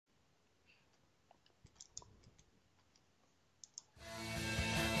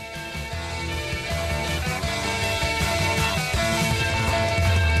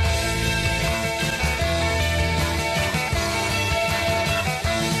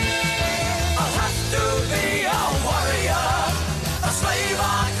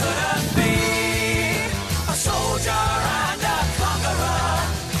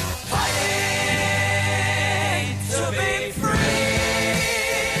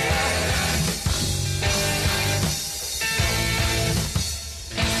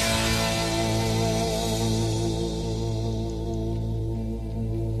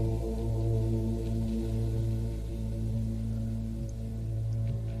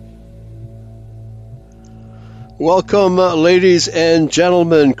Welcome, ladies and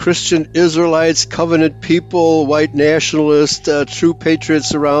gentlemen, Christian Israelites, covenant people, white nationalists, true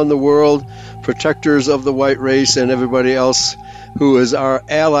patriots around the world, protectors of the white race, and everybody else who is our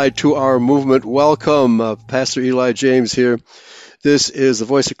ally to our movement. Welcome. Pastor Eli James here. This is the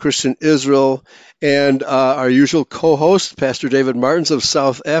Voice of Christian Israel, and our usual co-host, Pastor David Martins of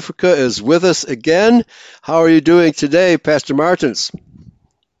South Africa, is with us again. How are you doing today, Pastor Martins?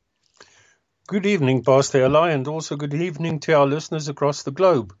 Good evening, Pastor Eli, and also good evening to our listeners across the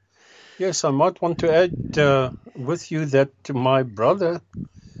globe. Yes, I might want to add with you that my brother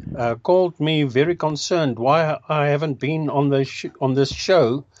called me very concerned why I haven't been on this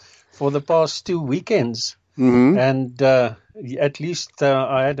show for the past 2 weekends. Mm-hmm. And at least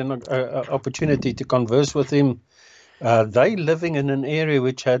I had an opportunity to converse with him. They living in an area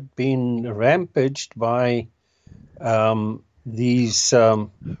which had been rampaged by these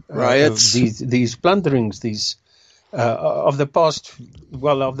riots, these plunderings, of the past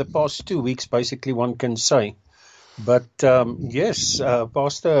 2 weeks, basically, one can say. But yes,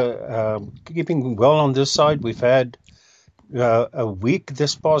 Pastor, keeping well on this side, we've had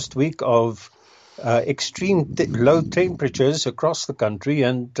this past week of extreme low temperatures across the country,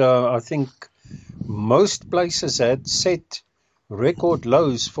 and I think most places had set record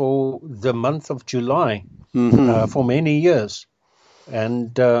lows for the month of July. For many years.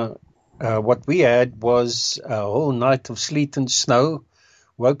 And what we had was a whole night of sleet and snow.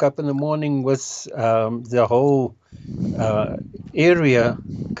 Woke up in the morning with the whole area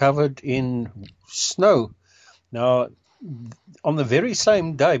covered in snow. Now, on the very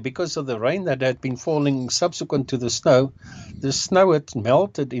same day, because of the rain that had been falling subsequent to the snow had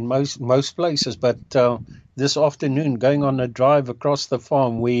melted in most places. But this afternoon, going on a drive across the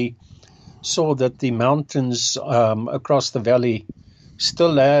farm, we saw that the mountains across the valley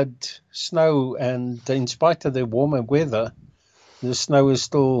still had snow, and in spite of the warmer weather, the snow is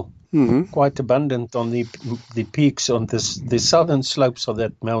still quite abundant on the peaks on the southern slopes of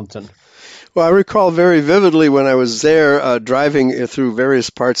that mountain. Well, I recall very vividly when I was there driving through various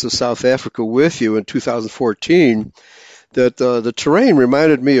parts of South Africa with you in 2014, that the terrain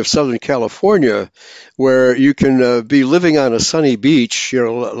reminded me of Southern California, where you can be living on a sunny beach,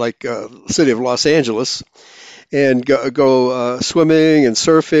 like the city of Los Angeles, and go swimming and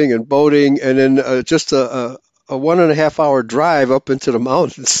surfing and boating, and then just a 1.5 hour drive up into the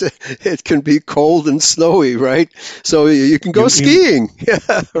mountains. It can be cold and snowy, right? So you can go skiing.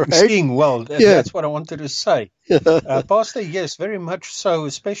 Right? Skiing, well, that's what I wanted to say. Pastor, yes, very much so,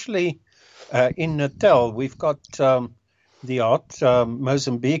 especially in Natal. We've got the hot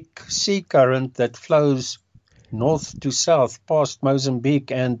Mozambique sea current that flows north to south past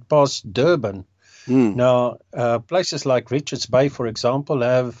Mozambique and past Durban. Now, places like Richards Bay, for example,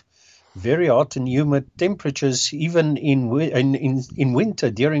 have very hot and humid temperatures. Even in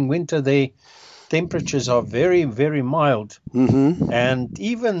winter, during winter, the temperatures are very, very mild. And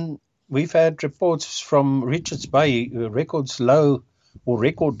even we've had reports from Richards Bay, record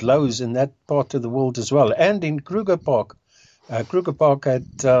lows in that part of the world as well, and in Kruger Park. Kruger Park had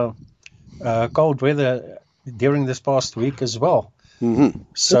cold weather during this past week as well.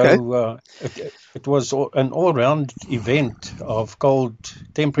 So it was an all-round event of cold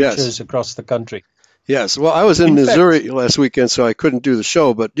temperatures across the country. Yes. Well, I was in Missouri last weekend, so I couldn't do the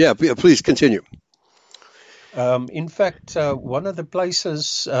show. But yeah, please continue. In fact, one of the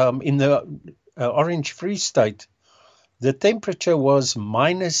places in the Orange Free State, the temperature was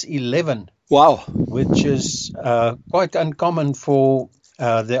minus 11. Wow. Which is quite uncommon for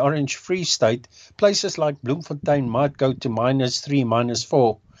the Orange Free State. Places like Bloemfontein might go to minus 3, minus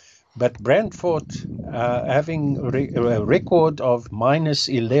 4. But Brandfort having a record of minus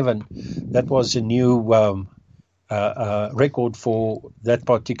 11, that was a new record for that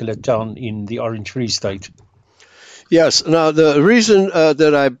particular town in the Orange Free State. Yes. Now, the reason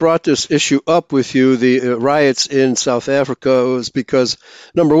that I brought this issue up with you, the riots in South Africa, was because,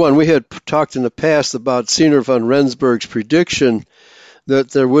 number one, we had talked in the past about Senior van Rensburg's prediction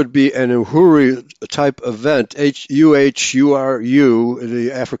that there would be an Uhuru-type event, Uhuru,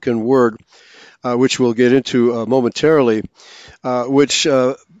 the African word, which we'll get into momentarily, which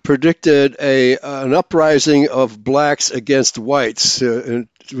predicted an uprising of blacks against whites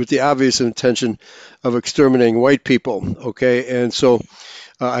with the obvious intention of exterminating white people, okay? And so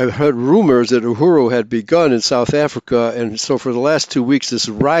I've heard rumors that Uhuru had begun in South Africa, and so for the last 2 weeks this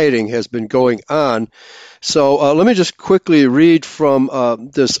rioting has been going on. So let me just quickly read from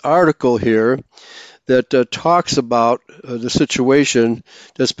this article here that talks about the situation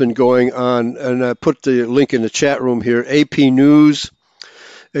that's been going on, and I put the link in the chat room here. AP News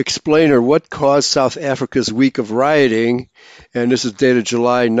explainer, what caused South Africa's week of rioting, and this is dated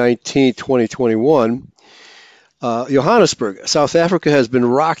July 19, 2021. Johannesburg, South Africa has been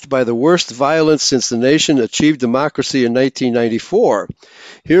rocked by the worst violence since the nation achieved democracy in 1994.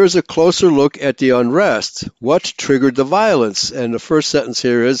 Here's a closer look at the unrest. What triggered the violence? And the first sentence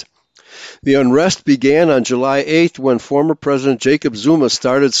here is, the unrest began on July 8th when former President Jacob Zuma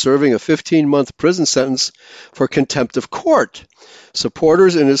started serving a 15-month prison sentence for contempt of court.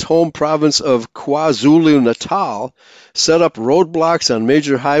 Supporters in his home province of KwaZulu-Natal set up roadblocks on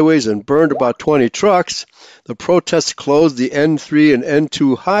major highways and burned about 20 trucks. The protests closed the N3 and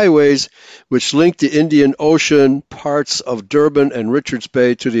N2 highways, which linked the Indian Ocean parts of Durban and Richards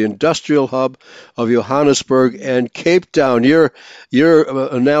Bay to the industrial hub of Johannesburg and Cape Town. Your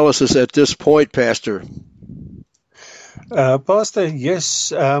analysis at this point, Pastor. Pastor,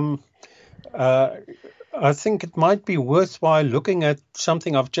 yes. I think it might be worthwhile looking at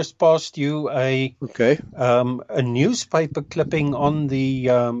something. I've just passed you a newspaper clipping on the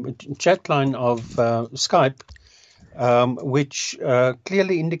chat line of Skype, which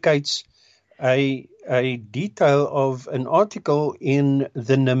clearly indicates a detail of an article in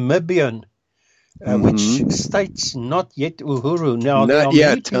the Namibian, which states not yet Uhuru. Now, there are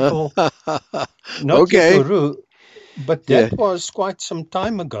many people, not yet Uhuru, but that was quite some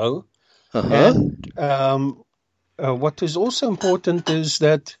time ago. And what is also important is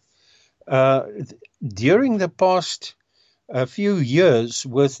that during the past few years,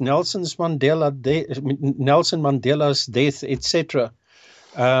 with Nelson Mandela's death, etc.,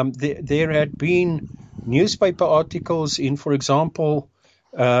 there had been newspaper articles in, for example,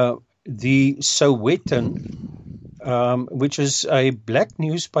 the Sowetan, which is a black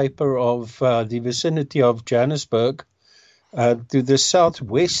newspaper of the vicinity of Johannesburg, to the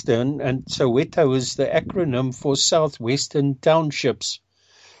southwestern, and Soweto is the acronym for southwestern townships,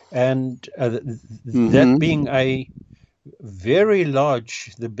 and that being a very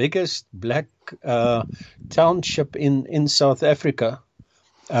large, the biggest black township in South Africa.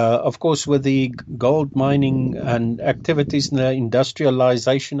 Of course, with the gold mining and activities and the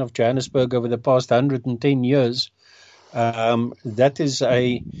industrialization of Johannesburg over the past 110 years, that is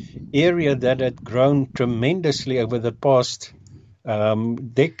a area that had grown tremendously over the past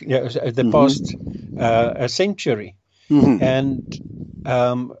century. And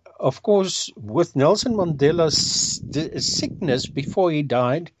of course, with Nelson Mandela's sickness before he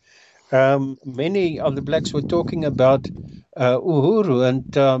died, many of the blacks were talking about Uhuru,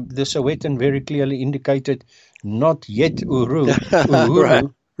 and the Sowetan very clearly indicated not yet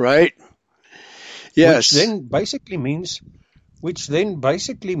Uhuru. Right. Yes. Which then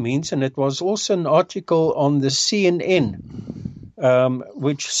basically means, and it was also an article on the CNN,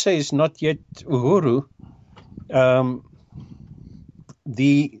 which says not yet Uhuru.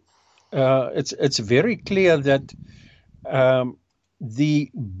 It's very clear that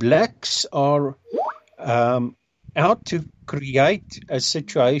the blacks are out to create a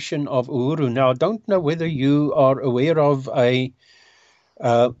situation of Uhuru. Now, I don't know whether you are aware of a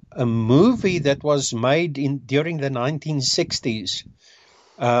movie that was made during the 1960s,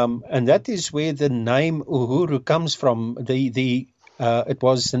 and that is where the name Uhuru comes from. It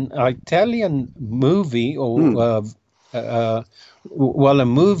was an Italian movie, or a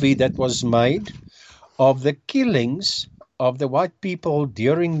movie that was made of the killings of the white people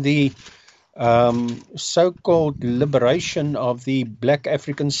during the so-called liberation of the black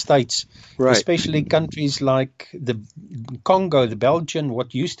African states, especially countries like the Congo,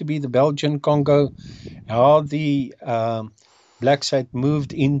 what used to be the Belgian Congo, how the blacks had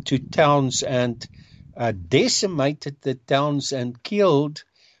moved into towns and decimated the towns and killed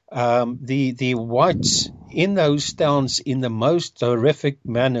the whites in those towns in the most horrific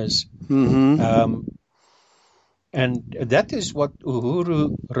manners. And that is what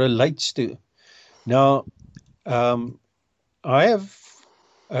Uhuru relates to. Now, I have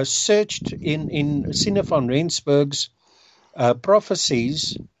searched in Sine van Rensburg's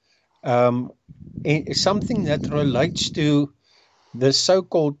prophecies something that relates to the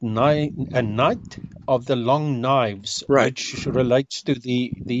so-called night of the long knives, which relates to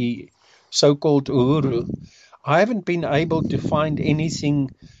the so-called Uhuru. I haven't been able to find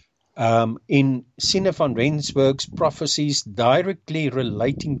anything in Sine van Rensburg's prophecies directly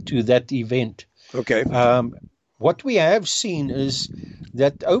relating to that event. Okay. What we have seen is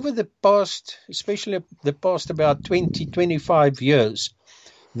that over the past, especially the past about 20, 25 years,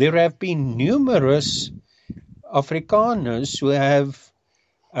 there have been numerous Afrikaners who have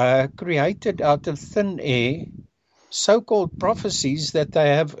created out of thin air so-called prophecies that they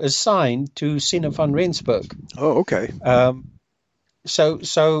have assigned to Sine van Rensburg. Oh, okay.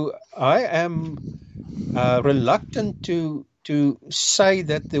 so I am reluctant to say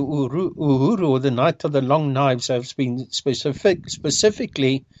that the Uhuru, or the Night of the Long Knives, has been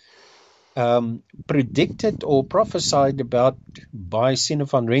specifically predicted or prophesied about by Sine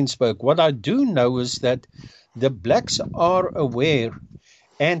van Rensburg. What I do know is that the blacks are aware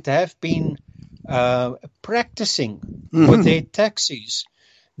and have been practicing with their taxis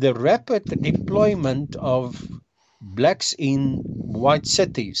the rapid deployment of blacks in white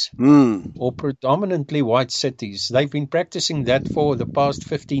cities, or predominantly white cities. They've been practicing that for the past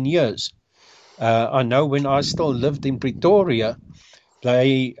 15 years. I know when I still lived in Pretoria,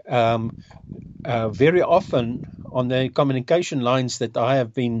 they very often on the communication lines that I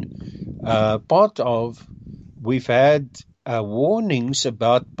have been part of, we've had warnings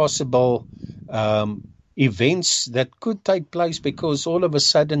about possible events that could take place, because all of a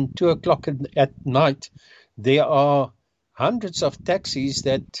sudden, 2 o'clock at night, there are hundreds of taxis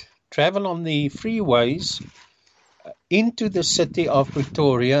that travel on the freeways into the city of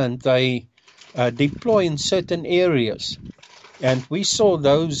Pretoria, and they deploy in certain areas. And we saw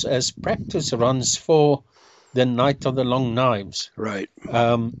those as practice runs for the Night of the Long Knives. Right.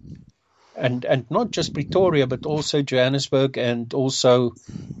 And not just Pretoria, but also Johannesburg, and also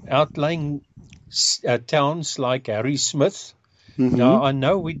outlying towns like Harrismith. Now, I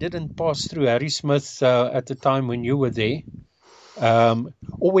know we didn't pass through Harrismith at the time when you were there.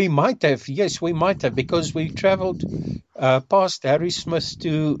 Or we might have. Yes, we might have, because we traveled past Harrismith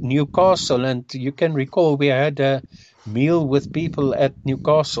to Newcastle, and you can recall we had a meal with people at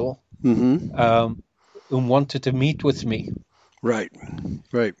Newcastle who wanted to meet with me. Right.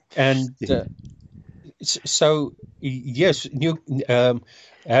 And so, yes,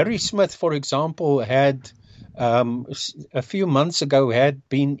 Harrismith, for example, had a few months ago had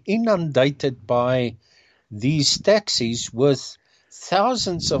been inundated by these taxis with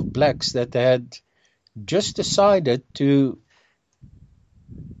thousands of blacks that had just decided to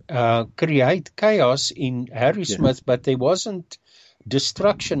create chaos in Harrismith, but there wasn't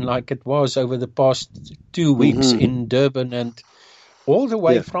destruction like it was over the past 2 weeks in Durban, and all the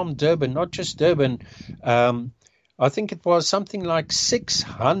way from Durban, not just Durban. I think it was something like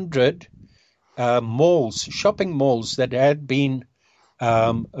 600 malls, shopping malls, that had been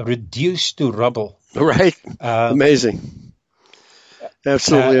reduced to rubble. Right. Amazing.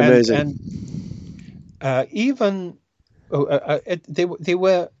 Absolutely amazing. And even there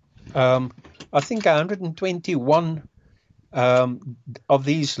were, I think, 121 of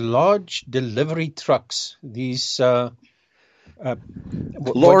these large delivery trucks. These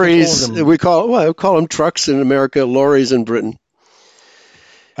lorries. We call them trucks in America. Lorries in Britain.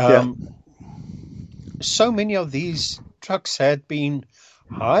 So many of these trucks had been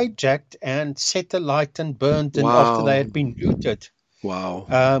hijacked and set alight and burned, and after they had been looted. Wow.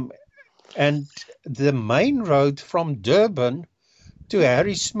 And the main road from Durban to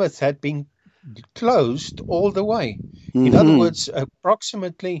Harrismith had been closed all the way. In other words,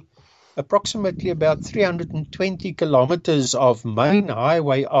 approximately about 320 kilometers of main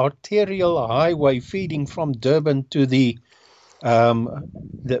highway, arterial highway, feeding from Durban to the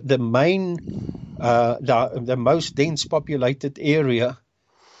main, the most dense populated area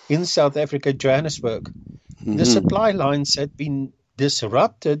in South Africa, Johannesburg. The supply lines had been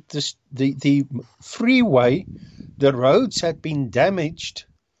disrupted. The freeway, the roads had been damaged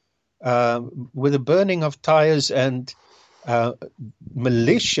with the burning of tires and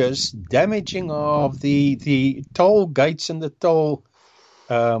malicious damaging of the toll gates and the toll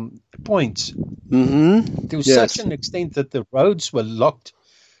points to such an extent that the roads were locked.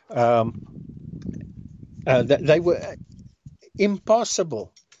 They were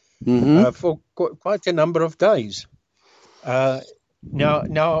impassable for quite a number of days.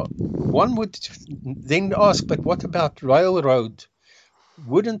 Now, one would then ask, but what about railroad?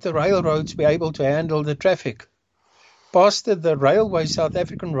 Wouldn't the railroads be able to handle the traffic? Past the railways, South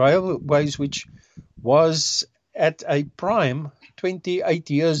African Railways, which was at a prime 28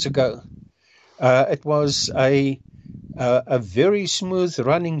 years ago, it was a very smooth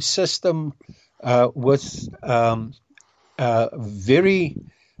running system with very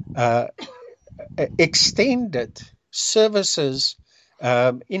extended services,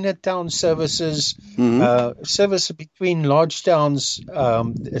 inner town services, service between large towns,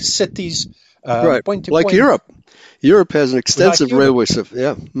 cities, right, point to like point. Europe. Europe has an extensive railway system.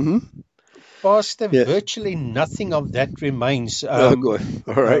 Yeah. Pastor, virtually nothing of that remains. All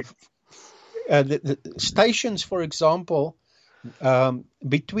right. The stations, for example,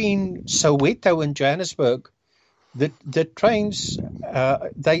 between Soweto and Johannesburg, the trains,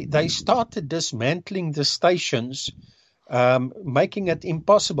 they started dismantling the stations making it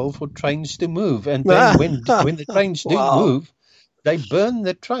impossible for trains to move. And then when the trains do move, they burn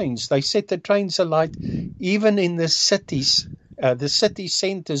the trains. They set the trains alight, even in the cities, the city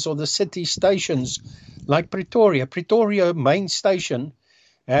centers or the city stations, like Pretoria. Pretoria main station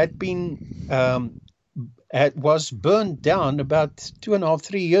had been was burned down about 2.5,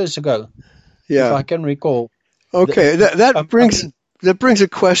 3 years ago, if I can recall. Okay, that brings a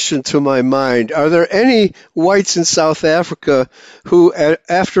question to my mind. Are there any whites in South Africa who,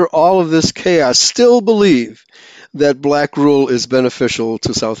 after all of this chaos, still believe that black rule is beneficial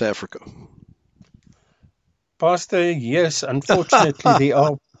to South Africa? Pastor, yes, unfortunately they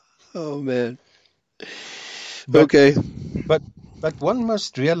are. Oh, man. Okay. But one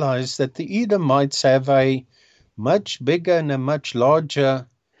must realize that the Edomites have a much bigger and a much larger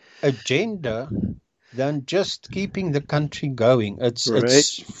agenda than just keeping the country going.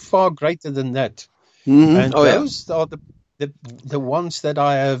 It's far greater than that. And those are the ones that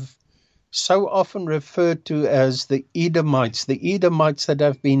I have so often referred to as the Edomites that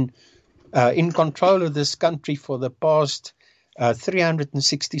have been in control of this country for the past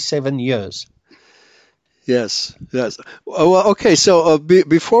 367 years. Yes. Well, okay, so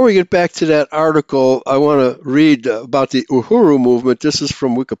before we get back to that article, I want to read about the Uhuru movement. This is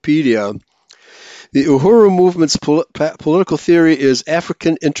from Wikipedia. The Uhuru movement's political theory is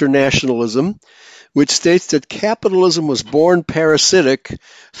African internationalism, which states that capitalism was born parasitic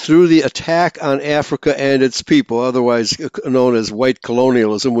through the attack on Africa and its people, otherwise known as white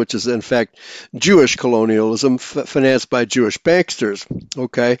colonialism, which is in fact Jewish colonialism financed by Jewish banksters.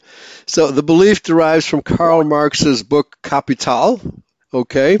 Okay, so the belief derives from Karl Marx's book Kapital.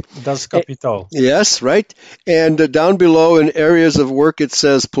 Okay. Das Kapital. Yes, right. And down below in areas of work it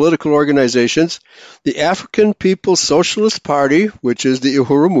says political organizations. The African People's Socialist Party, which is the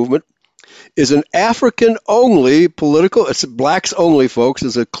Uhuru movement, is an African-only political, it's blacks only, folks,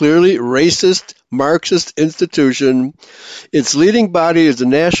 is a clearly racist, Marxist institution. Its leading body is the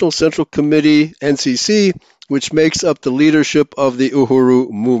National Central Committee, NCC, which makes up the leadership of the Uhuru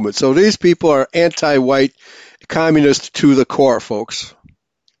movement. So these people are anti-white, communist to the core, folks.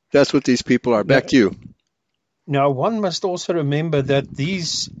 That's what these people are. Back to you. Now, one must also remember that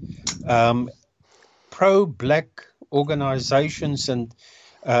these pro-black organizations and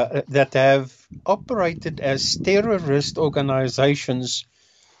that have operated as terrorist organizations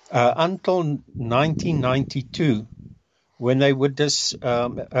until 1992, when they were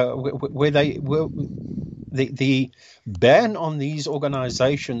where they were the ban on these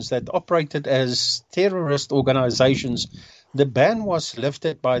organizations that operated as terrorist organizations. The ban was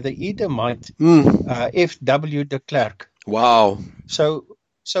lifted by the Edomite F.W. de Klerk. Wow. So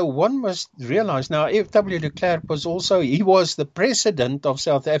one must realize now, F.W. de Klerk was the president of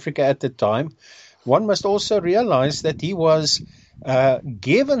South Africa at the time. One must also realize that he was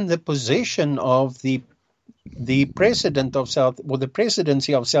given the position of the president of the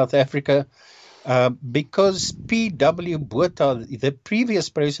presidency of South Africa because P.W. Botha, the previous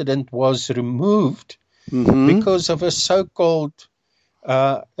president, was removed because of a so-called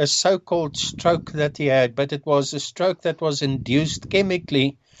stroke that he had, but it was a stroke that was induced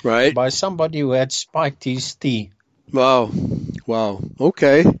chemically by somebody who had spiked his tea. Wow.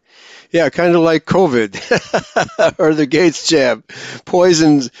 Okay. Yeah, kind of like COVID or the Gates jab,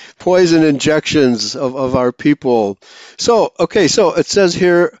 poison injections of our people. So it says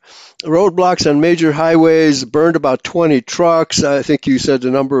here, roadblocks on major highways, burned about 20 trucks. I think you said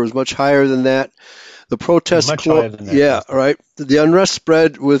the number was much higher than that. The protests, The unrest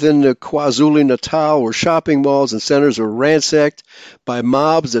spread within the KwaZulu-Natal, where shopping malls and centers were ransacked by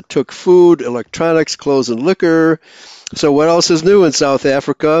mobs that took food, electronics, clothes, and liquor. So what else is new in South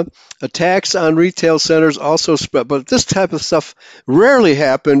Africa? Attacks on retail centers also spread, but this type of stuff rarely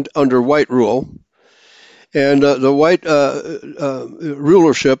happened under white rule. And the white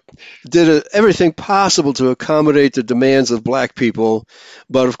rulership did everything possible to accommodate the demands of black people.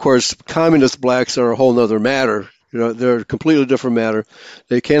 But, of course, communist blacks are a whole other matter. They're a completely different matter.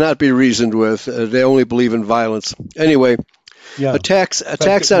 They cannot be reasoned with. They only believe in violence. Anyway, attacks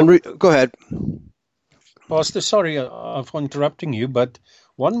on... Go ahead. Pastor, sorry for interrupting you, but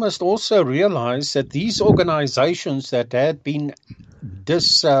one must also realize that these organizations that had been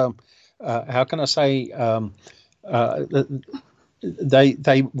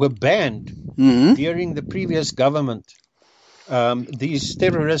they were banned during the previous government. These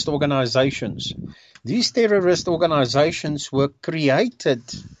terrorist organizations. These terrorist organizations were created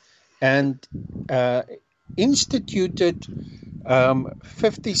and instituted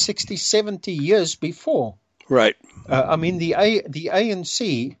 50, 60, 70 years before. Right. The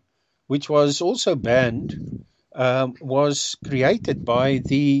ANC, which was also banned, was created by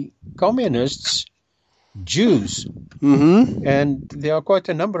the communists, Jews. Mm-hmm. And there are quite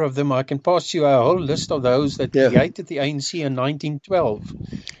a number of them. I can pass you a whole list of those that created the ANC in 1912.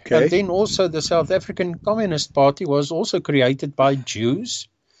 Okay. And then also the South African Communist Party was also created by Jews.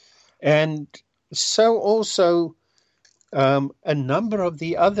 And so also a number of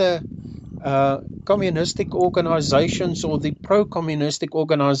the other communistic organizations or the pro-communistic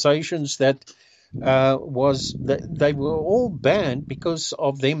organizations that they were all banned because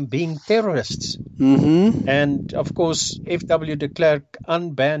of them being terrorists. Mm-hmm. And of course, F.W. de Klerk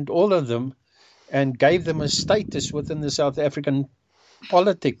unbanned all of them and gave them a status within the South African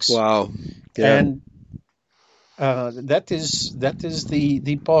politics. Wow. Yeah. And that is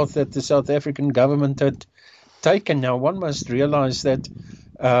the path that the South African government had taken. Now, one must realize that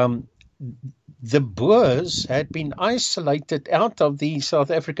the Boers had been isolated out of the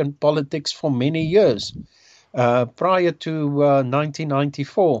South African politics for many years, prior to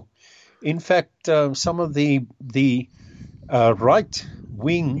 1994. In fact, some of the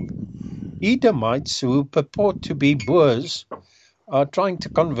right-wing Edomites who purport to be Boers are trying to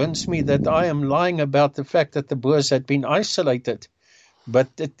convince me that I am lying about the fact that the Boers had been isolated. But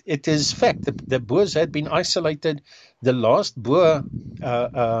it is fact that the Boers had been isolated. The last Boer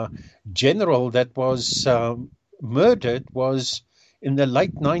general that was murdered was in the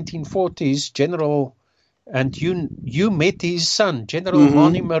late 1940s, General, and you met his son, General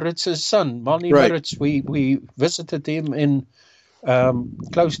Mani Maritz's son. Mani Maritz, we visited him in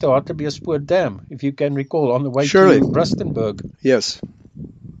close to Hartbeespoort Dam, if you can recall, on the way to Rustenburg. Yes.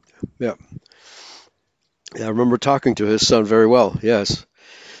 Yeah. Yeah, I remember talking to his son very well. Yes.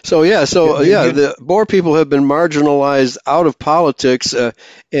 So the Boer people have been marginalized out of politics,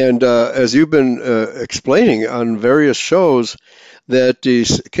 and as you've been explaining on various shows, that the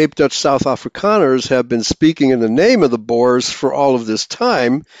Cape Dutch South Afrikaners have been speaking in the name of the Boers for all of this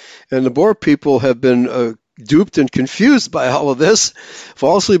time, and the Boer people have been duped and confused by all of this,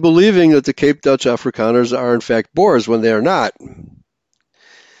 falsely believing that the Cape Dutch Afrikaners are in fact Boers when they are not.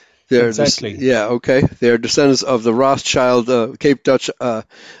 Exactly. They're descendants of the Rothschild Cape Dutch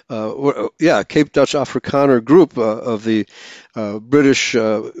Afrikaner group of the British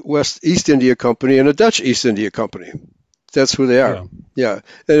East India Company and a Dutch East India Company. That's who they are. Yeah.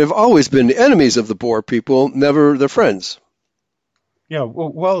 They have always been the enemies of the Boer people, never their friends. Yeah,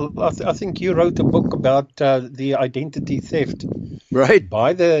 well, I think you wrote a book about the identity theft, right,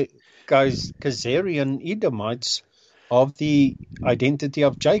 by the Khazarian Edomites of the identity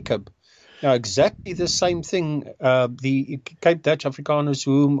of Jacob. Now, exactly the same thing. The Cape Dutch Afrikaners,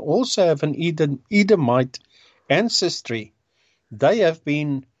 whom also have an Edomite ancestry, they have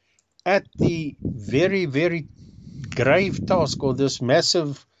been at the very, very grave task, or this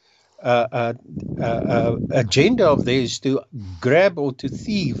massive agenda of theirs, to grab or to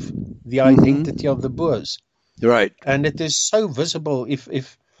thieve the identity of the Boers. Right. And it is so visible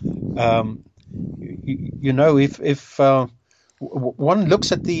if one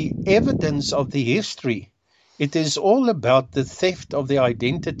looks at the evidence of the history, it is all about the theft of the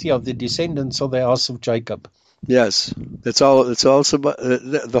identity of the descendants of the house of Jacob. Yes, it's all about,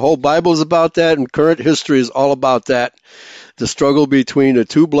 the whole Bible is about that, and current history is all about that. The struggle between the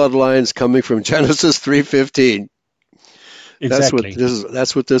two bloodlines coming from Genesis 3:15. Exactly.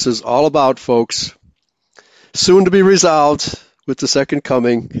 That's what this is all about, folks. Soon to be resolved with the second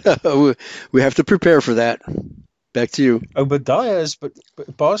coming. We have to prepare for that. Back to you.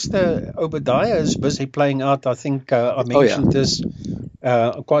 Pastor Obadiah is busy playing out. I think I mentioned this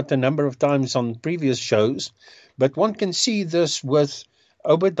quite a number of times on previous shows, but one can see this with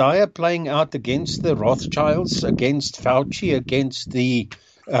Obadiah playing out against the Rothschilds, against Fauci, against the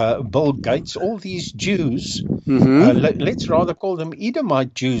Bill Gates, all these Jews. Let's rather call them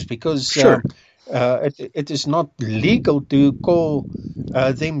Edomite Jews, because it is not legal to call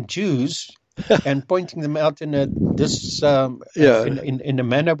them Jews and pointing them out in a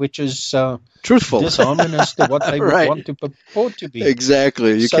manner which is truthful, disharmonious to what they would want to purport to be.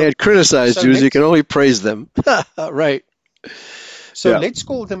 Exactly. You can't criticize Jews; you can only praise them. Right. So let's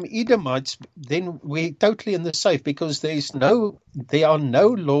call them Edomites. Then we're totally in the safe, because there are no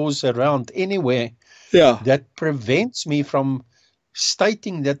laws around anywhere that prevents me from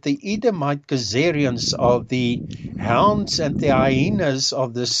stating that the Edomite Khazarians are the hounds and the hyenas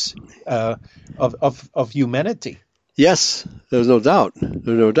of this of humanity. Yes, there's no doubt.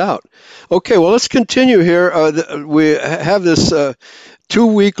 Okay, well, let's continue here. We have this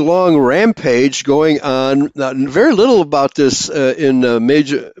 2-week-long rampage going on. Very little about this in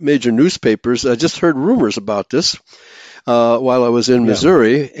major newspapers. I just heard rumors about this. while I was in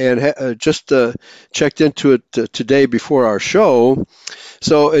Missouri, and just checked into it today before our show.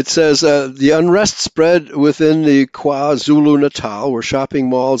 So it says the unrest spread within the KwaZulu-Natal, where shopping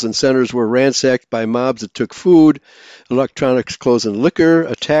malls and centers were ransacked by mobs that took food, electronics, clothes, and liquor.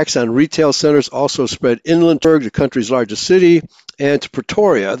 Attacks on retail centers also spread inland to the country's largest city and to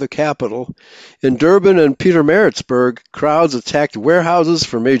Pretoria, the capital. In Durban and Pietermaritzburg, crowds attacked warehouses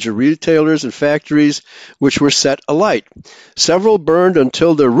for major retailers and factories, which were set alight. Several burned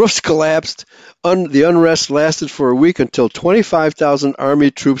until their roofs collapsed. The unrest lasted for a week until 25,000 army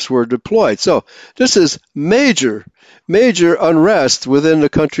troops were deployed. So this is major unrest within the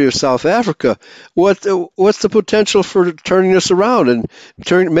country of South Africa. What's the potential for turning this around and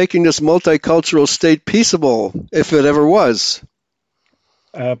making this multicultural state peaceable, if it ever was?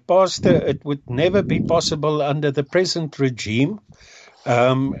 Pastor, it would never be possible under the present regime.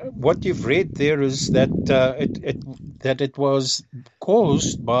 What you've read there is that it was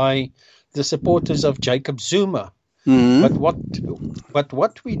caused by the supporters of Jacob Zuma. Mm-hmm. But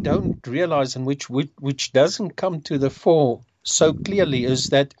what we don't realize, and which doesn't come to the fore so clearly, is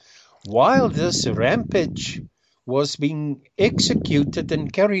that while this rampage was being executed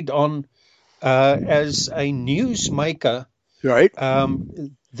and carried on as a newsmaker, right?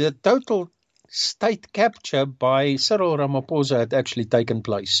 The total state capture by Cyril Ramaphosa had actually taken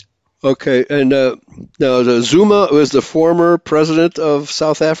place. Okay, and now Zuma was the former president of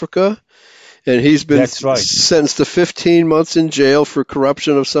South Africa, and he's been sentenced to 15 months in jail for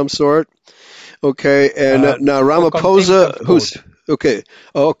corruption of some sort. Okay, and now Ramaphosa, who's okay?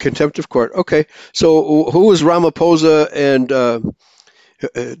 Oh, contempt of court. Okay, so who was Ramaphosa and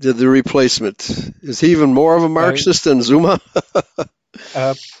the replacement? Is he even more of a Marxist than Zuma?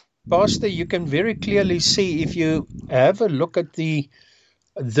 Pastor, you can very clearly see if you have a look at the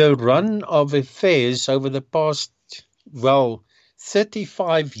run of affairs over the past,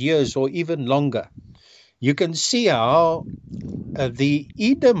 35 years or even longer. You can see how the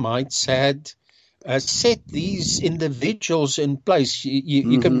Edomites had set these individuals in place.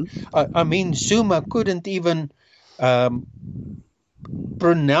 You can, I mean, Zuma couldn't even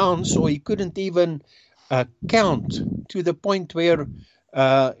pronounce, or he couldn't even count to the point where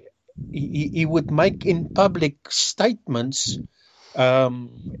he would make in public statements,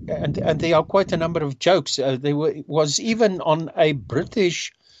 and there are quite a number of jokes. There was even on a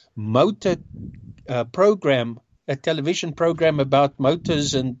British motor program, a television program about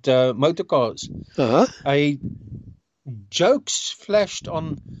motors and motor cars. Jokes flashed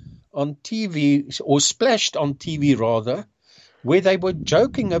on TV, or splashed on TV rather, where they were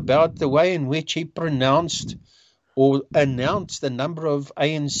joking about the way in which he pronounced or announced the number of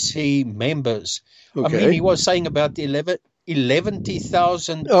ANC members. Okay. I mean, he was saying about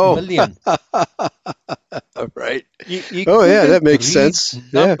 11,000 million. Right. That makes sense.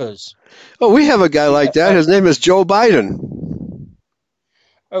 Numbers. Yeah. Oh, we have a guy like that. His name is Joe Biden.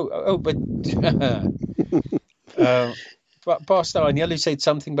 But Pastor, I nearly said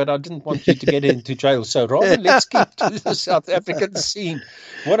something, but I didn't want you to get into jail. So rather, let's keep to the South African scene.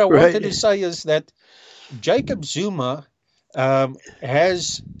 What I wanted to say is that Jacob Zuma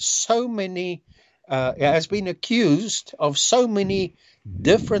has been accused of so many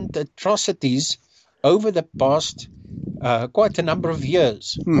different atrocities over the past quite a number of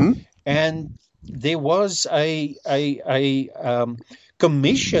years. Mm-hmm. And there was a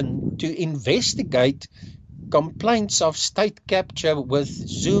commission to investigate complaints of state capture with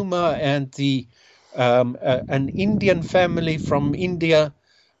Zuma and an Indian family from India.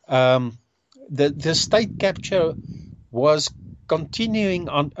 The state capture was continuing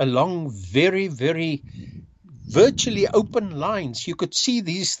along very, very virtually open lines. You could see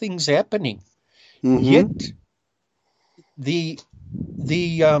these things happening. Mm-hmm. Yet the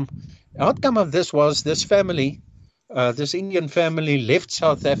outcome of this was this family, this Indian family, left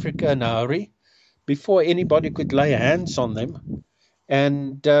South Africa in a hurry before anybody could lay hands on them.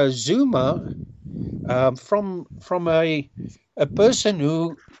 And Zuma, from a person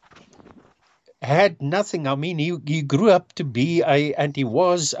who had nothing. I mean, he grew up to be and he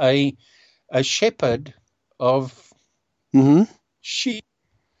was a shepherd of sheep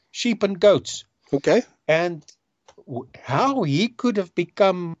and goats. Okay. And how he could have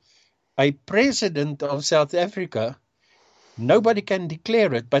become a president of South Africa, nobody can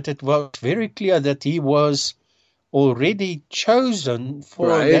declare it, but it was very clear that he was already chosen for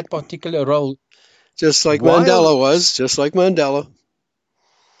that particular role. Just like Mandela was, just like Mandela.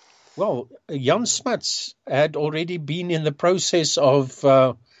 Well, Jan Smuts had already been in the process of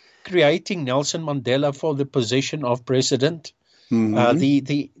creating Nelson Mandela for the position of president. Mm-hmm.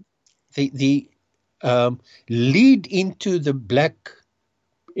 The lead into the black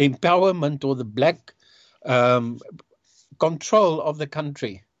empowerment or the black control of the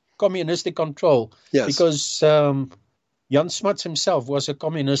country, communistic control. Yes. Because Jan Smuts himself was a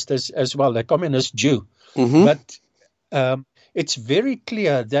communist as well, a communist Jew. Mm-hmm. But it's very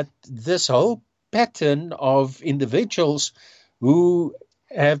clear that this whole pattern of individuals who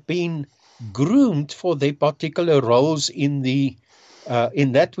have been groomed for their particular roles in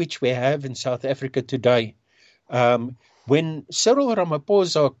that which we have in South Africa today. When Cyril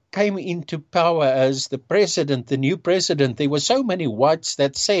Ramaphosa came into power as the president, the new president, there were so many whites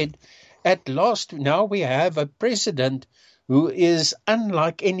that said, at last, now we have a president who is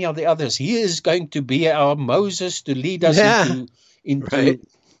unlike any of the others. He is going to be our Moses to lead us into right.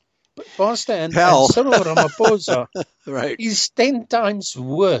 Pastor, and Hell. Cyril Ramaphosa right. is 10 times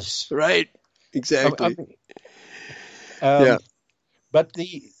worse. Right. Exactly. Yeah. But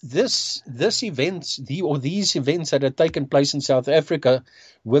these events that have taken place in South Africa,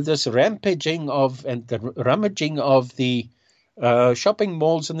 with this rampaging and the rummaging of the shopping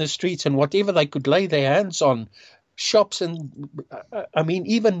malls and the streets and whatever they could lay their hands on, shops and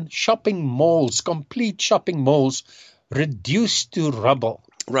even shopping malls, complete shopping malls, reduced to rubble.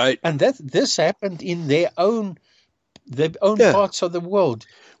 Right. And this happened in their own parts of the world.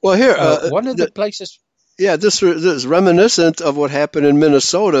 Well, here one of the places. Yeah, this is reminiscent of what happened in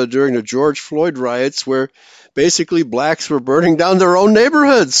Minnesota during the George Floyd riots, where basically blacks were burning down their own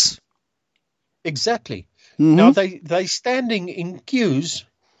neighborhoods. Exactly. Mm-hmm. Now they standing in queues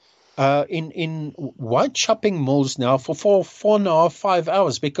in white shopping malls now for 4.5, 5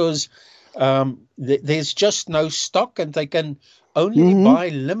 hours because there's just no stock and they can only buy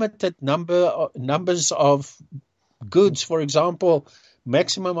limited numbers of goods. For example,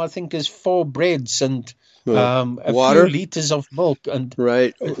 maximum I think is 4 breads and a water, few liters of milk, and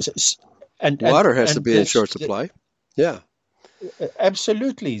right. And water has to be in short supply. Yeah,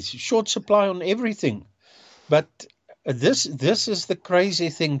 absolutely, short supply on everything. But this is the crazy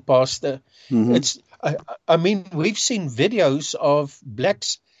thing, Pastor. It's we've seen videos of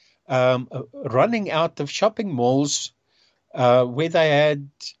blacks running out of shopping malls where they had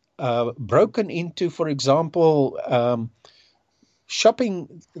broken into, for example,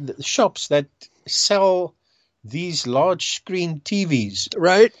 shops that sell these large screen TVs,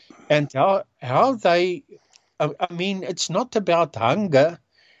 right? And how they, it's not about hunger,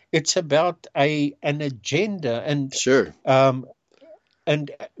 it's about an agenda. And sure.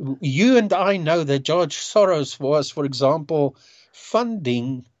 And you and I know that George Soros was, for example,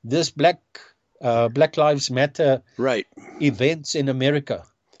 funding this Black Lives Matter events in America.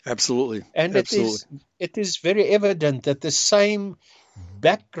 Absolutely. And it is very evident that the same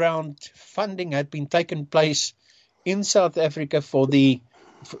background funding had been taken place in South Africa for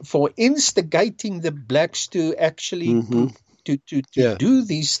instigating the blacks to actually do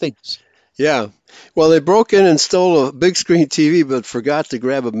these things. Yeah. Well, they broke in and stole a big screen TV, but forgot to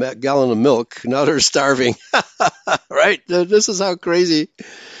grab a gallon of milk. Now they're starving. Right? This is how crazy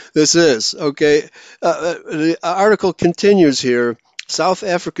this is. Okay. The article continues here. South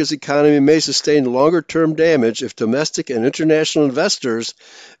Africa's economy may sustain longer-term damage if domestic and international investors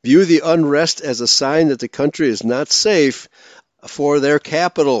view the unrest as a sign that the country is not safe for their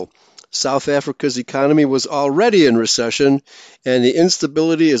capital. South Africa's economy was already in recession, and the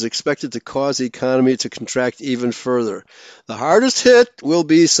instability is expected to cause the economy to contract even further. The hardest hit will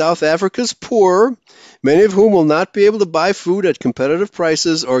be South Africa's poor, many of whom will not be able to buy food at competitive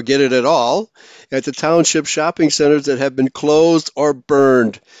prices or get it at all at the township shopping centers that have been closed or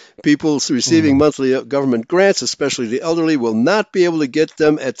burned. People receiving monthly government grants, especially the elderly, will not be able to get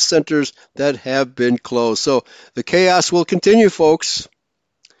them at centers that have been closed. So the chaos will continue, folks.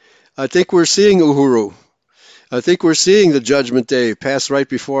 I think we're seeing Uhuru. I think we're seeing the Judgment Day pass right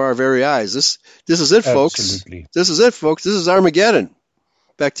before our very eyes. This is it, folks. Absolutely. This is it, folks. This is Armageddon.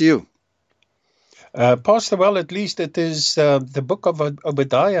 Back to you. Pastor, well, at least it is the book of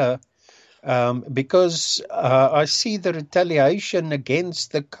Obadiah, because I see the retaliation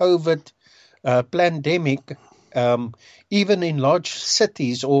against the COVID pandemic, even in large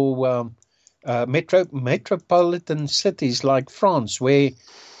cities or metropolitan cities like France, where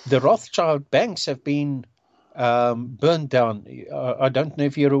the Rothschild banks have been burned down. I don't know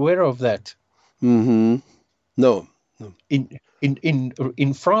if you're aware of that. Mm-hmm. No.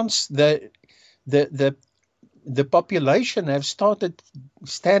 In France, the population have started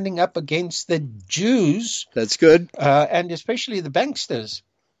standing up against the Jews. That's good. And especially the banksters.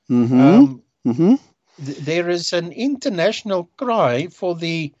 There is an international cry for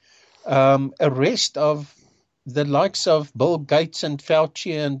the arrest of the likes of Bill Gates and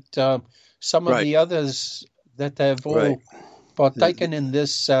Fauci and some of the others that have all partaken in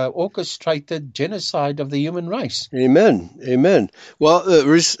this orchestrated genocide of the human race. Amen. Amen. Well,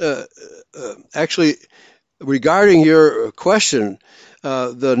 actually, regarding your question,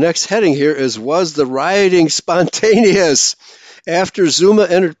 the next heading here is, was the rioting spontaneous? After Zuma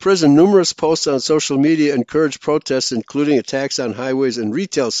entered prison, numerous posts on social media encouraged protests, including attacks on highways and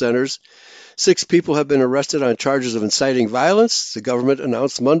retail centers. 6 people have been arrested on charges of inciting violence, the government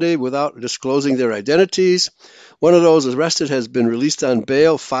announced Monday without disclosing their identities. One of those arrested has been released on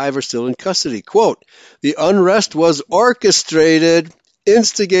bail. 5 are still in custody. Quote, the unrest was orchestrated,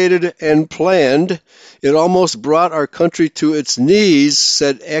 instigated, and planned. It almost brought our country to its knees,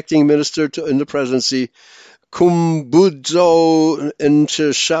 said acting minister in the presidency, Kumbudzo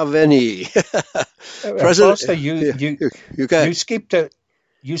Ntshavheni. Pastor,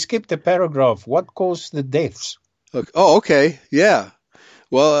 you skipped a paragraph. What caused the deaths? Oh, okay. Yeah.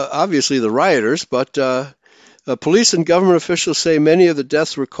 Well, obviously the rioters, but police and government officials say many of the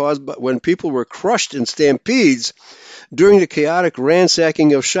deaths were caused when people were crushed in stampedes during the chaotic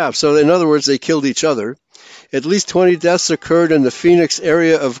ransacking of shops. So, in other words, they killed each other. At least 20 deaths occurred in the Phoenix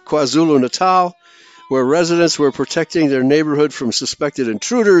area of KwaZulu-Natal, where residents were protecting their neighborhood from suspected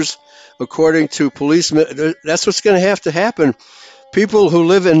intruders, according to policemen. That's what's going to happen. People who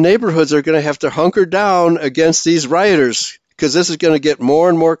live in neighborhoods are going to have to hunker down against these rioters, because this is going to get more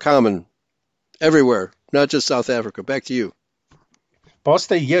and more common everywhere, not just South Africa. Back to you.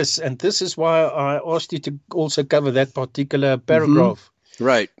 Pastor, yes, and this is why I asked you to also cover that particular paragraph. Mm-hmm.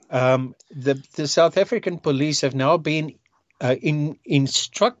 Right. The South African police have now been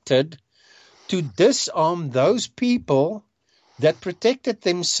instructed to disarm those people that protected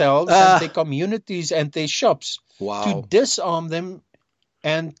themselves and their communities and their shops. Wow. To disarm them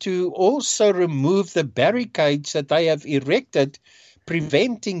and to also remove the barricades that they have erected,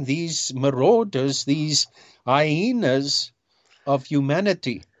 preventing these marauders, these hyenas of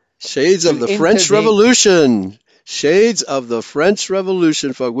humanity. Shades of the French Revolution. Shades of the French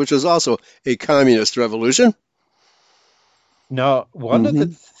Revolution, which was also a communist revolution. Now, one of the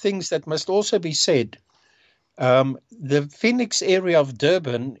things that must also be said, the Phoenix area of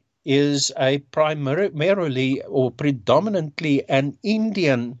Durban is a primarily or predominantly an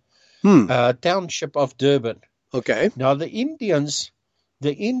Indian township of Durban. Okay. Now, the Indians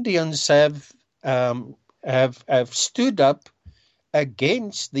have stood up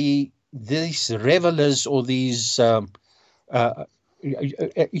against these revelers or these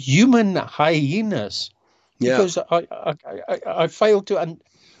human hyenas. Because I fail to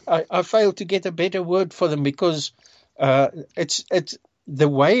get a better word for them, because it's the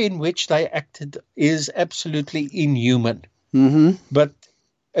way in which they acted is absolutely inhuman. Mm-hmm. But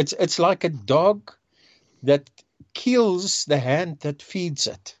it's like a dog that kills the hand that feeds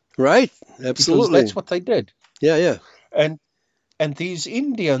it. Right. Absolutely. Because that's what they did. Yeah. And these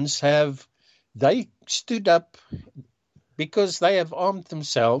Indians they stood up because they have armed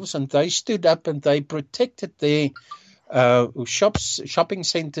themselves, and they stood up and they protected their shopping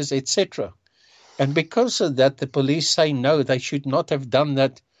centers, etc. And because of that, the police say no, they should not have done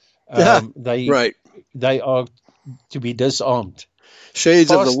that. They are to be disarmed.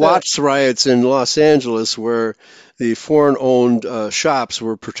 Shades of the Watts riots in Los Angeles, where the foreign-owned shops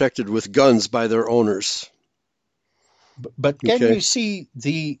were protected with guns by their owners. But can you see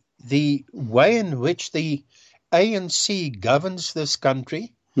the way in which the ANC governs this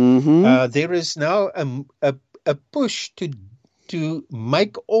country? Mm-hmm. There is now a push to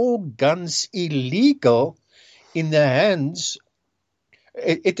make all guns illegal in the hands.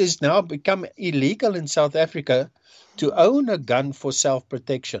 It has now become illegal in South Africa to own a gun for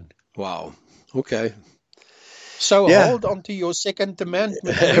self-protection. Wow. Okay. So hold on to your Second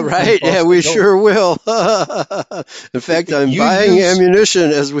Amendment. Right. Yeah, we sure will. In fact, I'm buying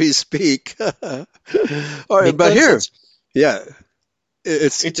ammunition as we speak. All right, but here,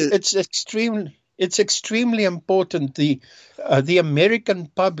 it's extremely important. The American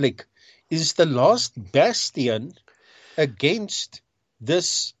public is the last bastion against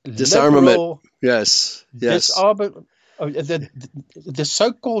this disarmament. Liberal, yes. The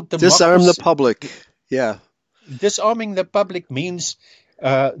so-called democracy. Disarm the public. Yeah. Disarming the public means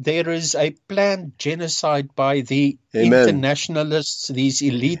there is a planned genocide by the internationalists, these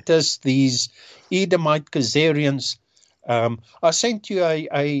elitists, these Edomite Khazarians. I sent you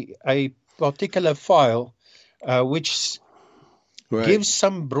a particular file which gives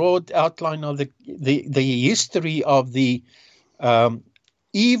some broad outline of the history of the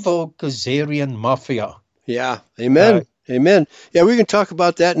evil Khazarian mafia. Yeah, amen. Amen. Yeah, we can talk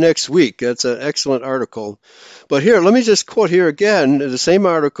about that next week. That's an excellent article. But here, let me just quote here again, the same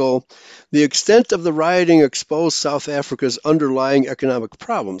article. The extent of the rioting exposed South Africa's underlying economic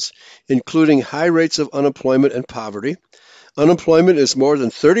problems, including high rates of unemployment and poverty. Unemployment is more than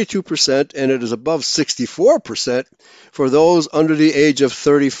 32%, and it is above 64% for those under the age of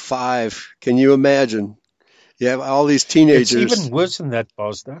 35. Can you imagine? You have all these teenagers. It's even worse than that,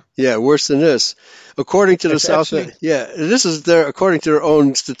 Pastor. Yeah, worse than this. According to the South, this is according to their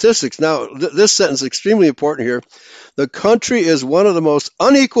own statistics. Now, this sentence is extremely important here. The country is one of the most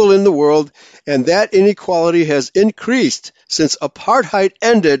unequal in the world, and that inequality has increased since apartheid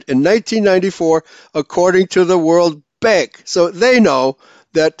ended in 1994, according to the World Bank. So they know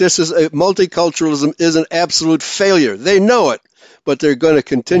that multiculturalism is an absolute failure. They know it. But they're going to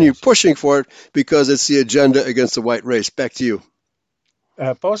continue pushing for it because it's the agenda against the white race. Back to you.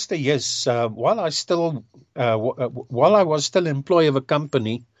 Pastor, yes. While I was still employee of a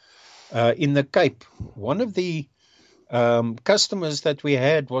company in the Cape, one of the customers that we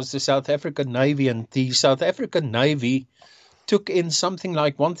had was the South African Navy, and the South African Navy took in something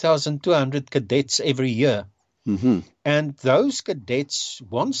like 1,200 cadets every year. Mm-hmm. And those cadets,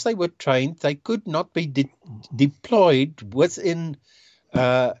 once they were trained, they could not be deployed within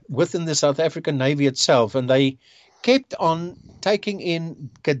the South African Navy itself. And they kept on taking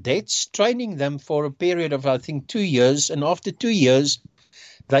in cadets, training them for a period of, I think, 2 years. And after 2 years,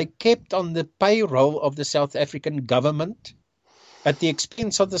 they kept on the payroll of the South African government at the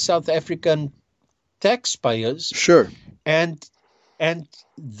expense of the South African taxpayers. Sure. And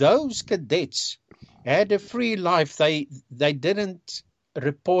those cadets had a free life. They didn't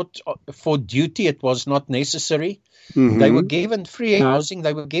report for duty. It was not necessary. Mm-hmm. They were given free housing.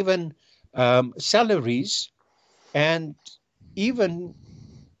 They were given salaries, and even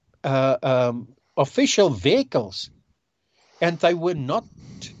official vehicles. And they were not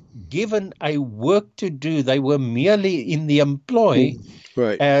given a work to do. They were merely in the employ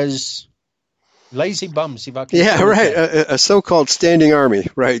as lazy bums, if I can call right. A so-called standing army,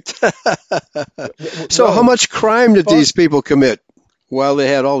 right? So how much crime did these people commit while they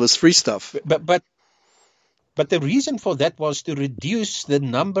had all this free stuff? But the reason for that was to reduce the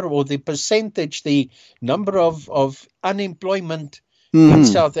number or the percentage, the number of unemployment in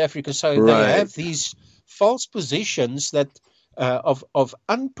South Africa. So they have these false positions that of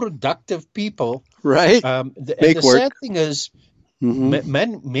unproductive people. Right. The sad thing is,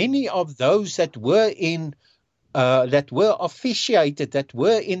 many of those that were officiated, that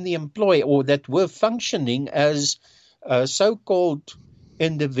were in the employ, or that were functioning as so-called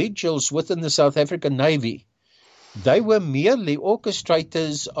individuals within the South African Navy, they were merely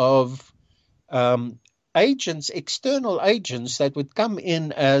orchestrators of agents, external agents that would come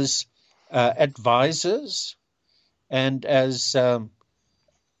in as advisors and as the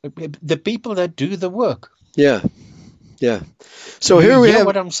people that do the work. Yeah. Yeah. So here we have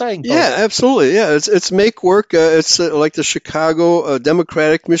what I'm saying. Paul. Yeah, absolutely. Yeah, it's make work. It's like the Chicago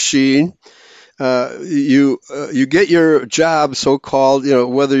Democratic machine. You get your job, so-called,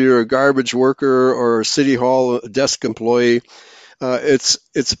 whether you're a garbage worker or a city hall desk employee.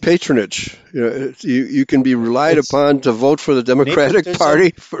 It's patronage. You can be relied upon to vote for the Democratic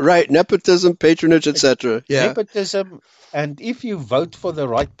Party, right? Nepotism, patronage, etc. Yeah, nepotism, and if you vote for the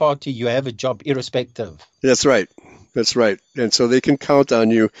right party, you have a job, irrespective. That's right. That's right. And so they can count on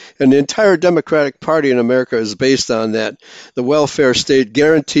you. And the entire Democratic Party in America is based on that. The welfare state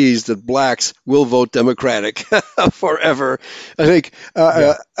guarantees that blacks will vote Democratic forever. I think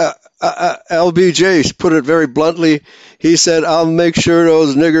LBJ put it very bluntly. He said, I'll make sure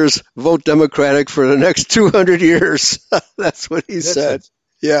those niggers vote Democratic for the next 200 years. That's what he said.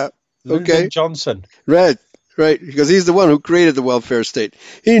 Yeah. Lyndon Johnson. Right. Because he's the one who created the welfare state.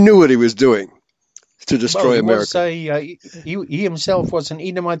 He knew what he was doing to destroy America. He himself was an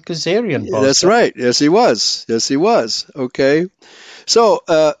Edomite Khazarian. That's right. Yes, he was. Okay.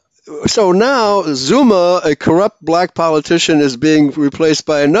 So now Zuma, a corrupt black politician, is being replaced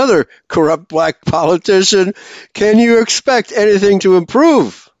by another corrupt black politician. Can you expect anything to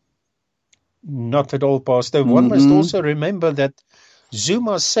improve? Not at all, Pastor. One must also remember that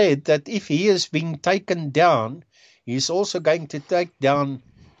Zuma said that if he is being taken down, he's also going to take down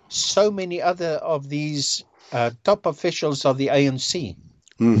so many other of these top officials of the ANC.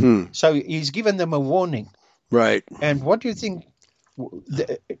 So he's given them a warning. Right. And what do you think?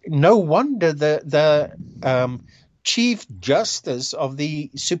 No wonder the Chief Justice of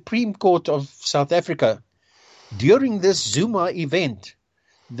the Supreme Court of South Africa, during this Zuma event,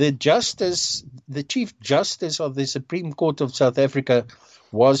 the Chief Justice of the Supreme Court of South Africa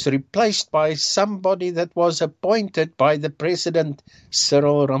was replaced by somebody that was appointed by the President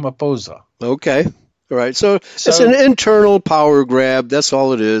Cyril Ramaphosa. Okay. All right. So it's an So internal power grab. That's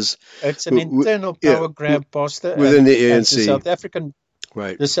all it is. it's an internal power grab, Pastor, within the and ANC.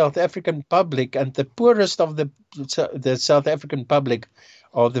 Right. the South African public and the poorest of the South African public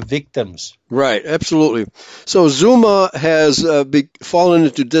are the victims. Right, absolutely. So Zuma has fallen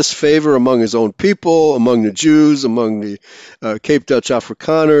into disfavor among his own people, among the Jews, among the Cape Dutch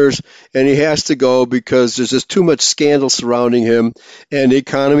Afrikaners, and he has to go because there's just too much scandal surrounding him, and the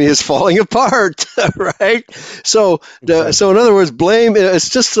economy is falling apart. Right. So, so in other words, blame. It's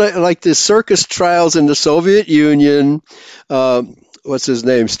just like the circus trials in the Soviet Union. What's his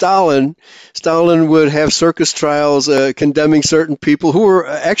name? Stalin. Stalin would have circus trials condemning certain people who were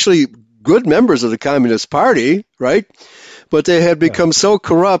actually good members of the Communist Party, right? But they had become so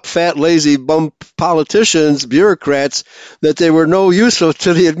corrupt, fat, lazy, bum politicians, bureaucrats, that they were no use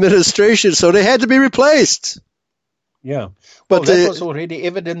to the administration, so they had to be replaced. Yeah. Well, that was already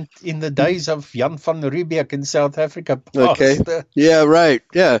evident in the days of Jan van Riebeeck in South Africa. Okay. Yeah, right.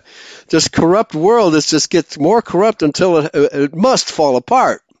 Yeah. This corrupt world just gets more corrupt until it must fall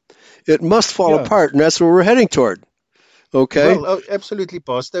apart. It must fall apart, and that's where we're heading toward. Okay. Well, absolutely,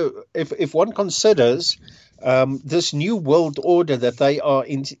 Pastor. If one considers this new world order that they are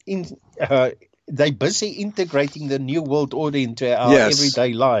they're busy integrating the new world order into our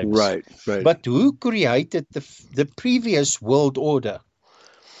everyday lives. Right. But who created the previous world order?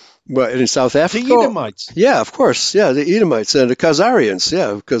 Well, in South Africa? The Edomites. Yeah, of course. Yeah, the Edomites and the Khazarians.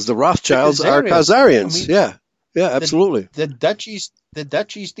 Yeah, because the Rothschilds are Khazarians. I mean, yeah, absolutely. The Dutch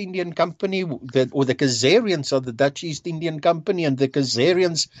East Indian Company, or the Khazarians of the Dutch East Indian Company, and the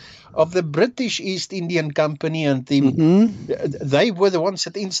Khazarians of the British East Indian Company, and they were the ones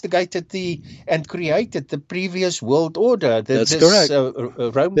that instigated and created the previous world order. That's correct.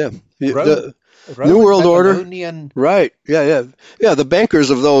 The New World Order. Right. Yeah. The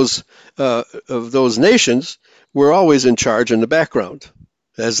bankers of those nations were always in charge in the background,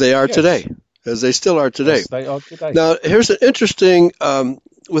 as they are today. As they still are today. Yes, they are today. Now, here's an interesting,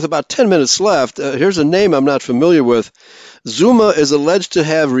 with about 10 minutes left, here's a name I'm not familiar with. Zuma is alleged to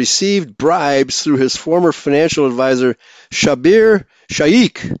have received bribes through his former financial advisor, Shabir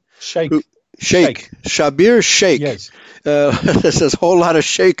Shaikh. Shabir Shaikh. Yes. There's a whole lot of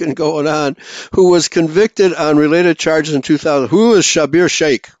shaking going on, who was convicted on related charges in 2000. Who is Shabir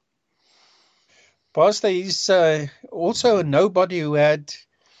Shaikh? Pastor, he's also a nobody who had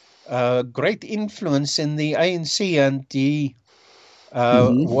great influence in the ANC, and he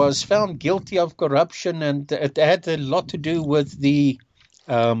was found guilty of corruption, and it had a lot to do with the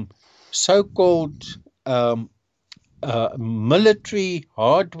so-called military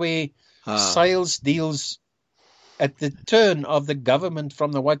hardware sales deals at the turn of the government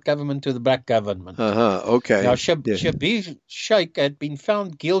from the white government to the black government. Okay. Now, Shabir Shaikh had been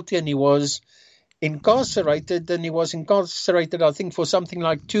found guilty, and he was incarcerated, I think, for something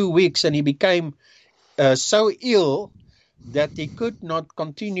like 2 weeks, and he became so ill that he could not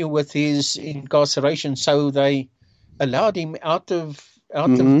continue with his incarceration, so they allowed him out of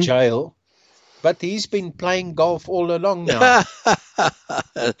jail. But he's been playing golf all along now.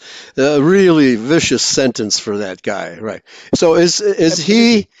 A really vicious sentence for that guy, right? So is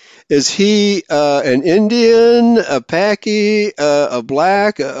he an Indian, a Paki, a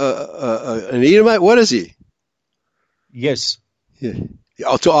black, an Edomite? What is he? Yes. Yeah.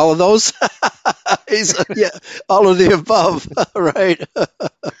 To all of those? He's all of the above, right?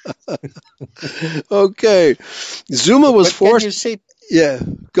 Okay. Zuma was forced. Can you see? Yeah,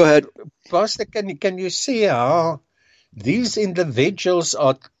 go ahead. Pastor, can you see how these individuals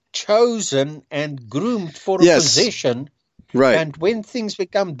are chosen and groomed for a position? Right. And when things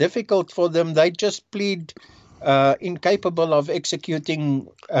become difficult for them, they just plead incapable of executing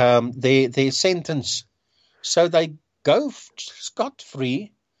their sentence. So they go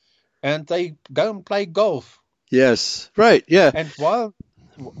scot-free and they go and play golf. Yes, right, yeah. And while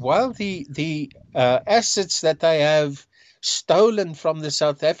the assets that they have stolen from the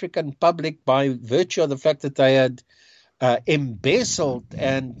South African public by virtue of the fact that they had embezzled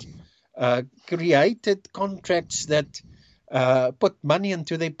and created contracts that put money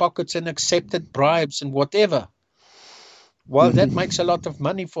into their pockets and accepted bribes and whatever. Well, that makes a lot of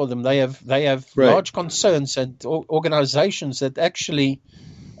money for them. They have large concerns and organizations that actually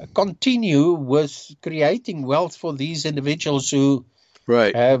continue with creating wealth for these individuals who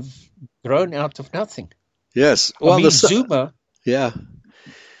have grown out of nothing. Yes. Well, Zuma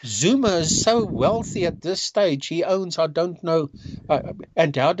is so wealthy at this stage. He owns, I don't know,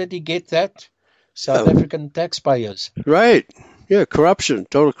 and how did he get that? South African taxpayers. Right. Yeah, corruption,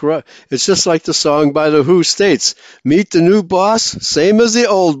 total corrupt. It's just like the song by the Who states, "Meet the new boss, same as the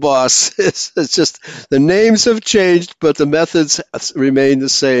old boss." It's just the names have changed, but the methods remain the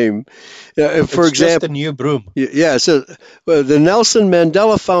same. For It's just a example, new broom. yeah, so the Nelson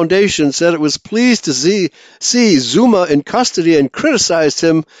Mandela Foundation said it was pleased to see Zuma in custody and criticized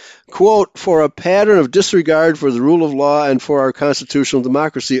him, quote, for a pattern of disregard for the rule of law and for our constitutional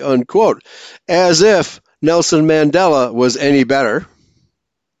democracy, unquote, as if Nelson Mandela was any better.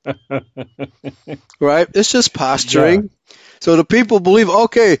 Right? It's just posturing. Yeah. So the people believe,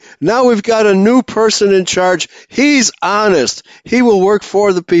 okay, now we've got a new person in charge. He's honest. He will work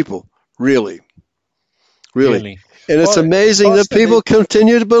for the people. Really. And it's amazing that people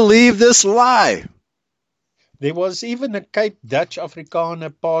continue to believe this lie. There was even a Cape Dutch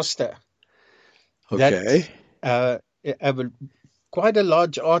Afrikaner pastor. Okay. Quite a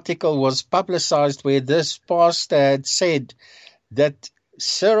large article was publicized where this pastor had said that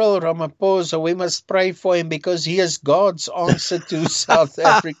Cyril Ramaphosa, we must pray for him because he is God's answer to South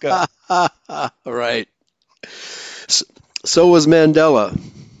Africa. Right. So was Mandela.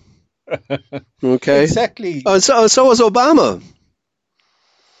 Okay. Exactly. So was Obama.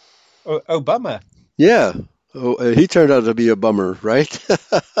 Obama. Yeah. He turned out to be a bummer, right?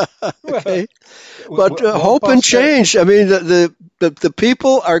 Okay. But hope and change. I mean, the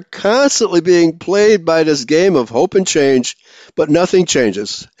people are constantly being played by this game of hope and change, but nothing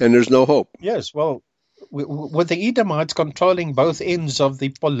changes, and there's no hope. Yes, well, with the Edomites controlling both ends of the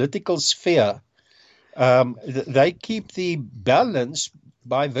political sphere, they keep the balance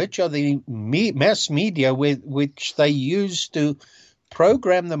by virtue of the mass media which they use to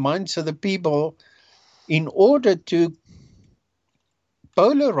program the minds of the people in order to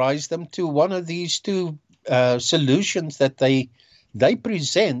polarize them to one of these two solutions that they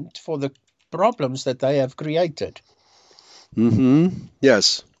present for the problems that they have created. Mm-hmm.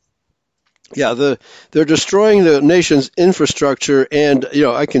 Yes. Yeah, they're destroying the nation's infrastructure, and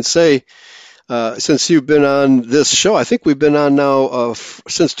I can say, since you've been on this show, I think we've been on now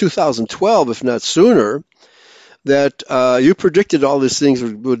since 2012, if not sooner, that you predicted all these things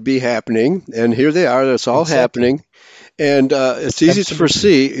would be happening, and here they are. That's all happening. And it's easy to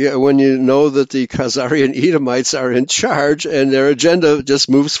foresee when you know that the Khazarian Edomites are in charge and their agenda just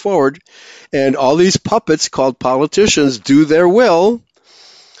moves forward. And all these puppets called politicians do their will.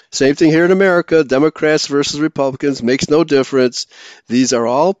 Same thing here in America, Democrats versus Republicans, makes no difference. These are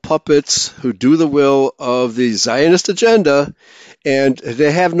all puppets who do the will of the Zionist agenda, and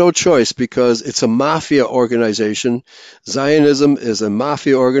they have no choice because it's a mafia organization. Zionism is a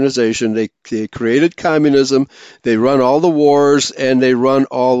mafia organization. They created communism, they run all the wars, and they run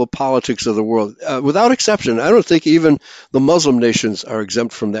all the politics of the world. Without exception, I don't think even the Muslim nations are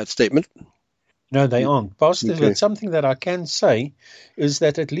exempt from that statement. No, they aren't. Pastor, but something that I can say is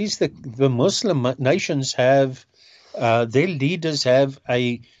that at least the Muslim nations have, their leaders have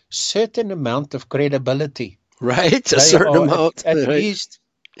a certain amount of credibility. Right, a certain amount. At least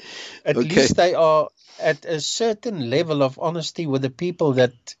they are at a certain level of honesty with the people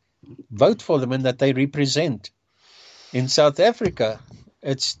that vote for them and that they represent. In South Africa,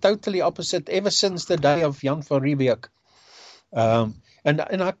 it's totally opposite ever since the day of Jan van Riebeeck. And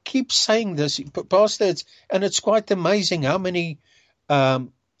I keep saying this, Pastor, it's quite amazing how many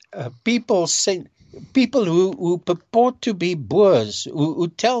people who purport to be Boers, who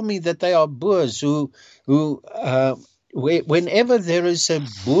tell me that they are Boers, who whenever there is a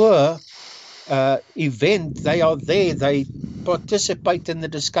Boer event, they are there, they participate in the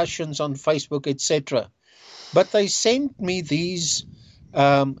discussions on Facebook, etc. But they send me these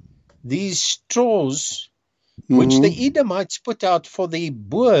straws, which the Edomites put out for the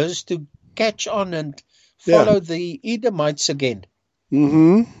Boers to catch on and follow the Edomites again.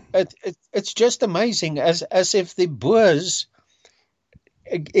 Mm-hmm. It's just amazing, as if the Boers,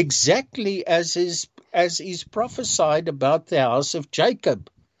 exactly as is prophesied about the house of Jacob.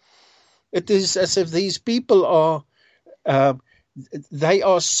 It is as if these people are, they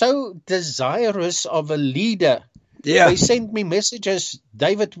are so desirous of a leader. Yeah. They send me messages,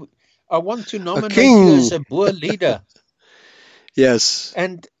 David, I want to nominate you as a Boer leader. Yes.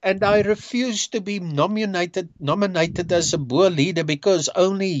 And I refuse to be nominated as a Boer leader because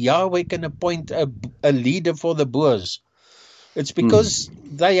only Yahweh can appoint a leader for the Boers. It's because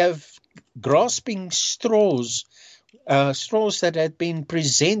they have grasping straws that had been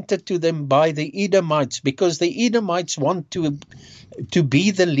presented to them by the Edomites, because the Edomites want to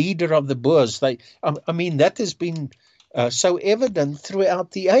be the leader of the Boers. I mean, that has been so evident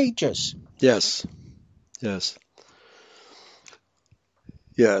throughout the ages. Yes.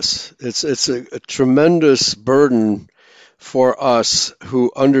 It's a tremendous burden for us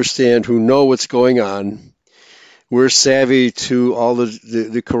who understand, who know what's going on. We're savvy to all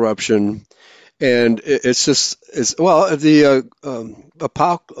the corruption. And the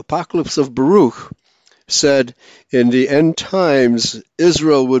Apocalypse of Baruch said in the end times,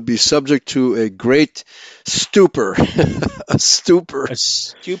 Israel would be subject to a great stupor. A stupor. A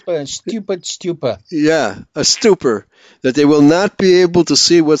stupid stupor. Yeah, a stupor, that they will not be able to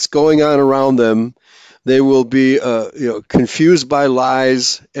see what's going on around them. They will be confused by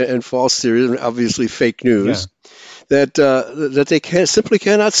lies and false theories, and obviously fake news, that they simply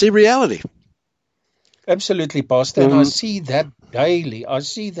cannot see reality. Absolutely, Pastor, and I see that daily. I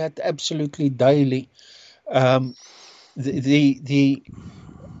see that absolutely daily. The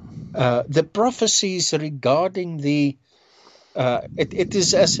prophecies regarding it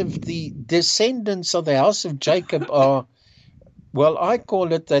is as if the descendants of the house of Jacob are, well, I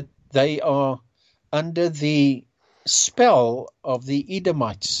call it that they are under the spell of the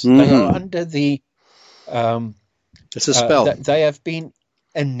Edomites. Mm-hmm. They are under the it's a spell. They have been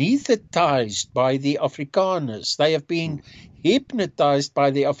anesthetized by the Afrikaners. They have been hypnotized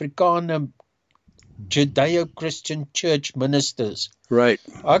by the Afrikaner Judeo-Christian church ministers. Right.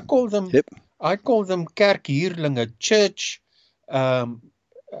 I call them kerkhuurlinge, church. They have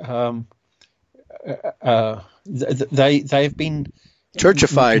been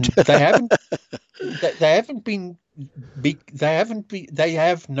churchified. They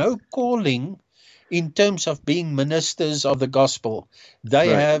have no calling in terms of being ministers of the gospel. They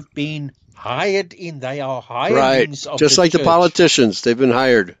have been hired in. They are hirelings of just the like church. The politicians. They've been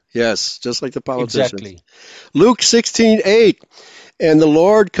hired. Yes, just like the politicians. Exactly. Luke 16:8. And the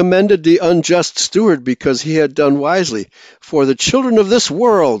Lord commended the unjust steward because he had done wisely. For the children of this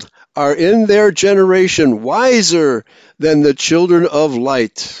world are in their generation wiser than the children of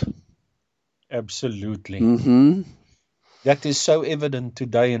light. Absolutely. Mm-hmm. That is so evident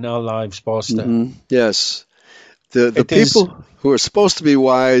today in our lives, Pastor. Mm-hmm. Yes. The people who are supposed to be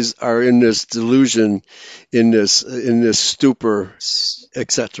wise are in this delusion, in this stupor,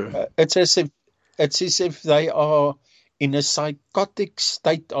 etc. It's as if they are in a psychotic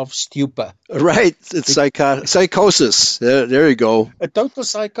state of stupor. Right. It's psychosis. There you go. A total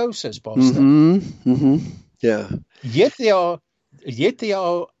psychosis, Pastor. Mm-hmm. Mm-hmm. Yeah. Yet they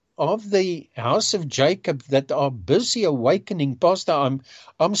are of the house of Jacob that are busy awakening. Pastor,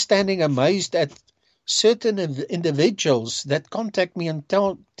 I'm standing amazed at certain individuals that contact me and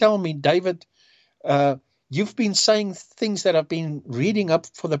tell me, David, you've been saying things that I've been reading up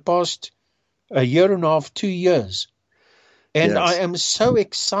for the past a year and a half, 2 years. And I am so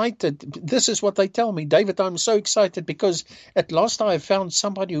excited. This is what they tell me. David, I'm so excited because at last I have found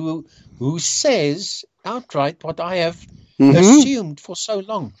somebody who says outright what I have assumed for so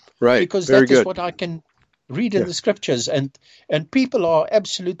long. Right. Because that is what I can read in the scriptures. And people are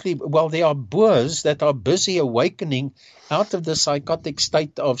absolutely, they are boors that are busy awakening out of the psychotic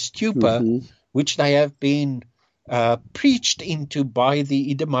state of stupor, which they have been preached into by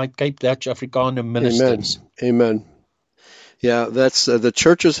the Edomite Cape Dutch Afrikaner ministers. Amen. Yeah, that's the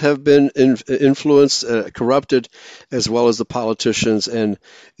churches have been influenced, corrupted, as well as the politicians, and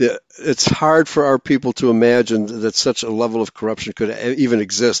it's hard for our people to imagine that such a level of corruption could even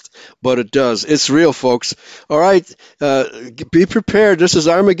exist, but it does. It's real, folks. All right, be prepared. This is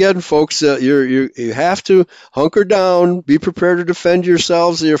Armageddon, folks. You have to hunker down. Be prepared to defend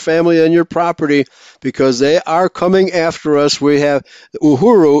yourselves, your family, and your property, because they are coming after us. We have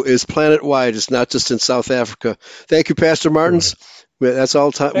Uhuru is planet-wide. It's not just in South Africa. Thank you, Pastor Martin. That's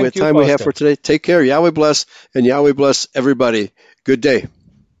all time we have for today. Take care. Yahweh bless, and Yahweh bless everybody. Good day.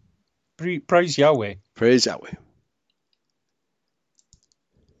 Praise Yahweh. Praise Yahweh.